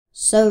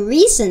So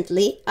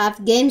recently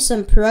I've gained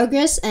some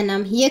progress and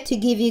I'm here to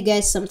give you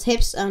guys some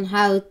tips on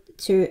how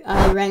to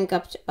rank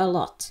up a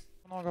lot.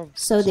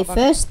 So the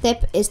first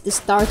step is to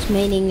start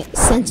maining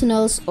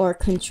sentinels or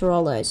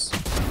controllers.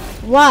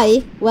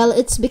 Why? Well,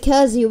 it's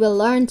because you will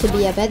learn to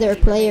be a better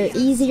player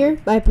easier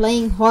by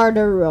playing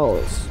harder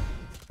roles.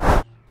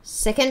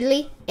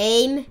 Secondly,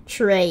 aim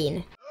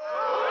train.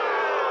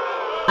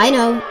 I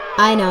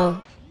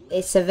know.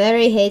 It's a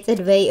very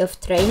hated way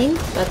of training,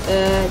 but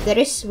there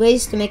is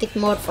ways to make it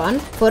more fun.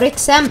 For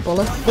example,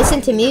 listen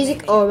to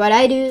music, or what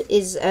I do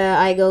is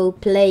I go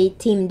play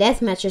team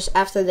deathmatches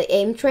after the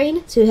aim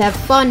train to have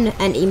fun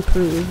and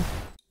improve.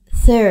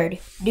 Third,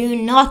 do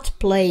not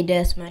play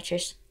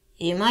deathmatches.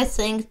 You might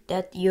think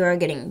that you are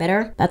getting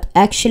better, but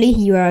actually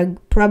you are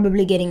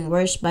probably getting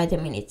worse by the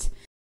minute.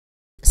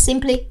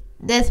 Simply,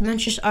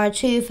 deathmatches are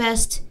too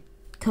fast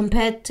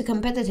compared to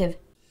competitive.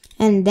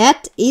 And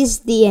that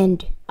is the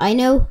end. I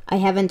know I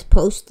haven't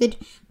posted,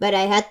 but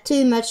I had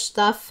too much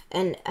stuff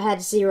and had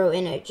zero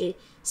energy.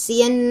 See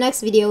you in the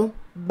next video.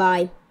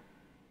 Bye.